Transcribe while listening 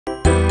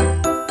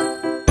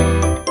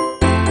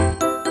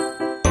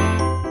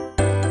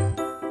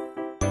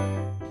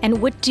And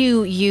what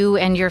do you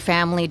and your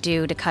family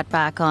do to cut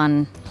back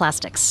on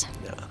plastics?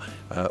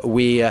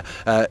 We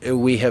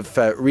have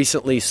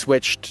recently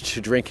switched to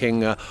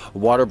drinking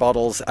water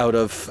bottles out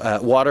of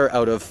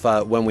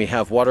when we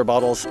have water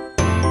bottles.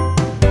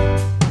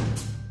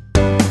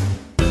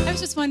 I was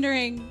just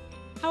wondering,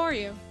 how are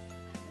you?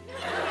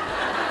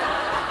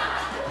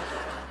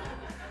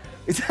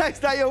 Is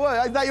that your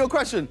word? Is that your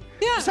question?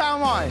 Yeah. Just how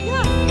am I?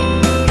 Yeah.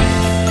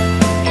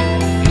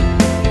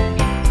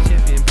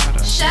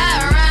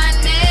 Sharon,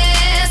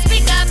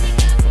 speak up.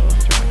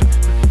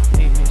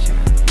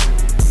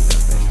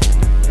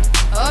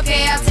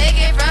 Okay, I'll take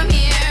it from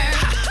here.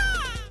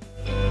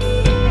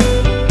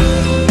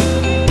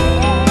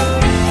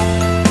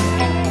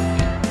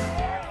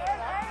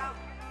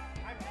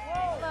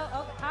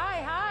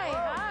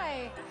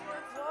 Hi.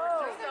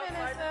 Just a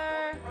minute,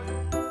 sir.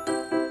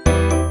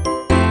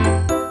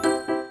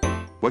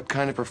 What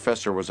kind of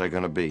professor was I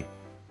going to be?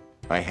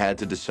 I had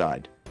to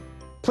decide.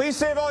 Please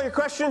save all your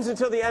questions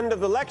until the end of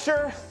the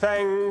lecture.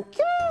 Thank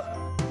you.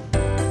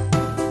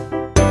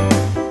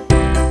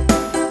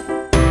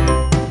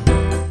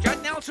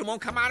 Judd Nelson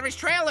won't come out of his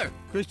trailer.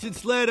 Christian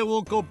Slater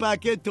won't go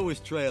back into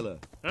his trailer.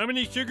 How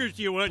many sugars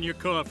do you want in your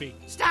coffee?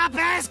 Stop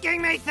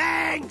asking me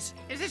things!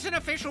 Is this an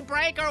official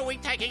break or are we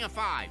taking a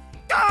 5?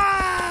 Go!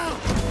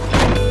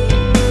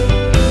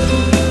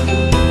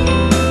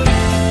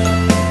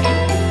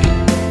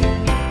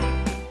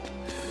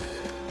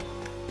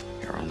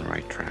 You're on the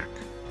right track.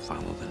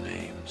 Follow the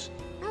names.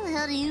 How the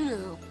hell do you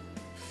know?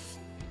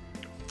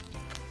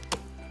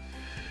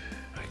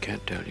 I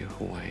can't tell you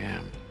who I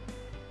am,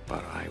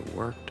 but I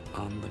worked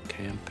on the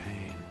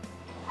campaign.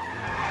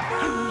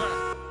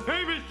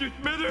 Hey, Mr.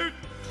 Smithers!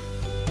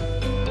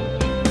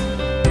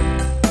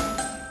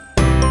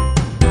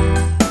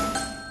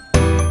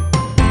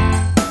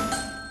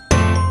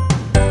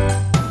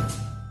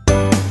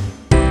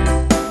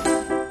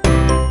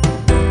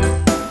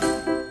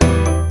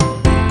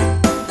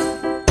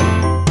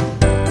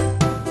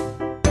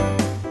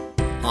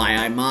 Hi,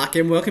 I'm Mark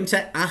and welcome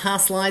to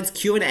AhaSlides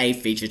Q&A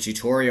feature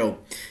tutorial.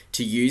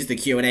 To use the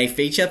Q&A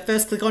feature,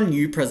 first click on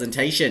New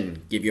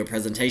Presentation. Give your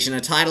presentation a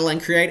title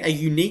and create a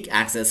unique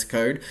access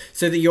code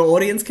so that your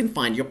audience can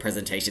find your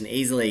presentation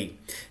easily.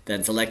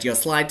 Then select your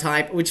slide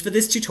type, which for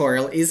this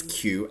tutorial is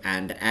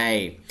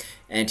Q&A.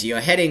 Enter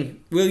your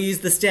heading. We'll use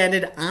the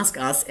standard Ask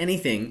Us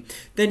Anything,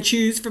 then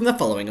choose from the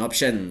following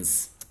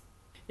options.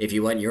 If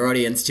you want your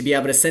audience to be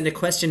able to send a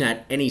question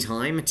at any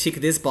time, tick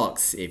this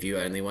box. If you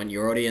only want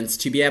your audience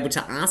to be able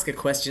to ask a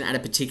question at a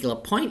particular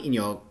point in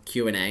your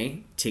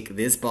Q&A, tick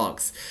this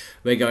box.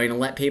 We're going to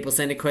let people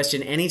send a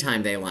question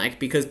anytime they like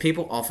because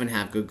people often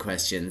have good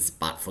questions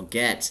but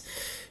forget.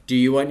 Do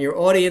you want your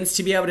audience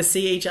to be able to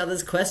see each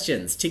other's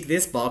questions? Tick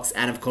this box,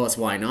 and of course,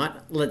 why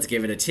not? Let's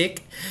give it a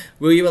tick.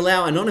 Will you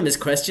allow anonymous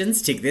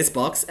questions? Tick this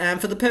box, and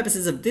for the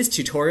purposes of this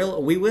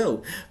tutorial, we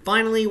will.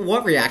 Finally,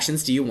 what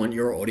reactions do you want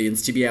your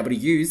audience to be able to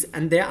use?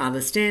 And there are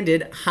the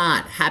standard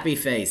heart, happy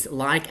face,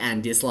 like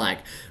and dislike.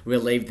 We'll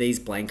leave these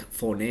blank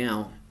for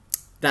now.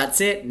 That's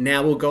it.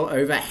 Now we'll go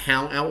over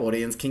how our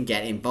audience can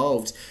get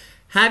involved.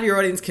 Have your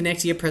audience connect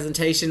to your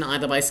presentation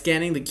either by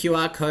scanning the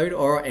QR code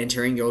or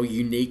entering your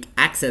unique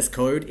access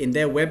code in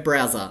their web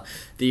browser.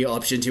 The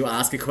option to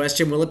ask a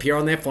question will appear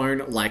on their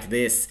phone like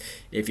this.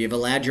 If you've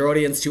allowed your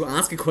audience to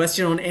ask a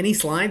question on any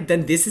slide,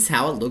 then this is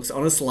how it looks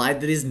on a slide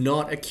that is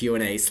not a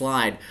Q&A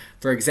slide.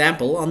 For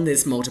example, on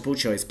this multiple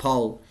choice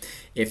poll.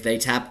 If they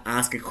tap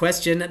Ask a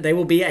Question, they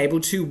will be able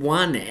to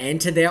 1.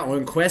 Enter their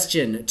own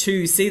question,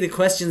 2. See the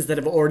questions that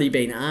have already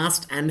been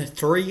asked, and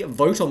 3.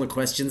 Vote on the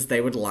questions they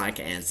would like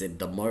answered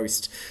the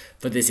most.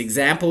 For this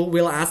example,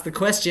 we'll ask the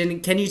question,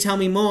 can you tell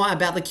me more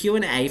about the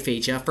Q&A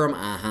feature from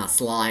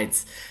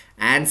AhaSlides?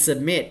 And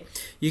submit.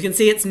 You can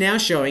see it's now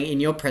showing in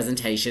your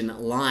presentation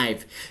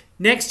live.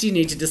 Next, you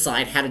need to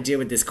decide how to deal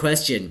with this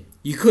question.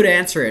 You could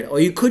answer it, or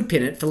you could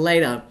pin it for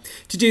later.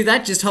 To do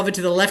that, just hover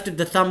to the left of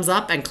the thumbs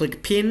up and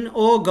click pin,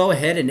 or go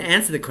ahead and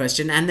answer the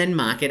question and then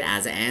mark it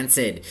as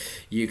answered.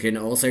 You can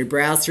also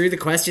browse through the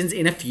questions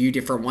in a few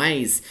different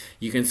ways.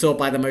 You can sort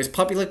by the most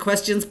popular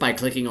questions by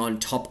clicking on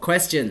Top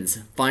Questions,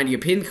 find your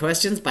pinned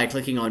questions by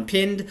clicking on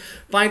Pinned,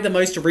 find the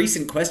most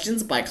recent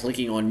questions by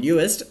clicking on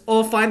Newest,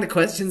 or find the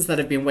questions that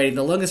have been waiting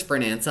the longest for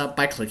an answer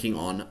by clicking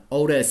on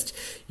Oldest.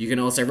 You can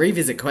also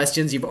revisit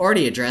questions you've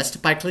already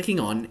addressed by clicking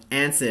on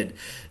Answered.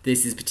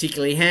 This is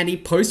particularly handy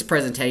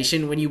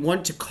post-presentation when you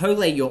want to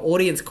collate your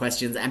audience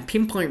questions and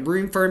pinpoint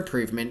room for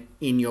improvement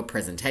in your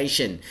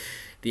presentation.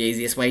 The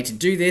easiest way to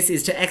do this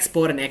is to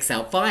export an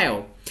Excel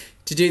file.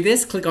 To do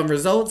this, click on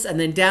Results and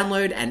then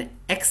download an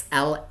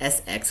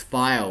XLSX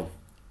file.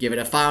 Give it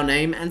a file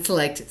name and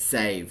select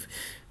Save.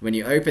 When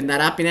you open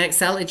that up in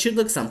Excel, it should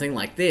look something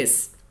like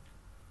this.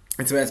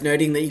 It's worth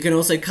noting that you can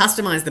also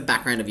customize the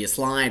background of your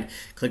slide.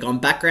 Click on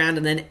background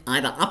and then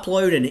either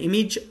upload an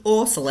image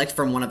or select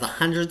from one of the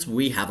hundreds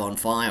we have on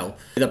file.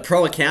 With a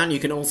pro account, you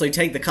can also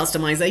take the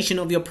customization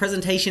of your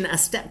presentation a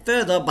step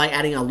further by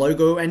adding a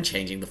logo and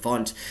changing the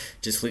font.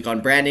 Just click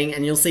on branding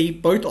and you'll see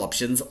both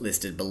options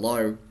listed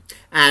below.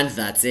 And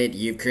that's it.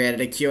 You've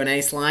created a Q&A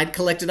slide,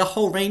 collected a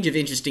whole range of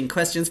interesting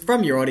questions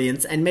from your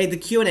audience, and made the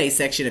Q&A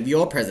section of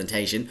your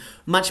presentation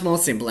much more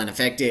simple and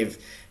effective.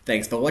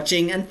 Thanks for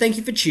watching, and thank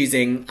you for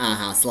choosing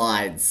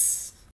AhaSlides.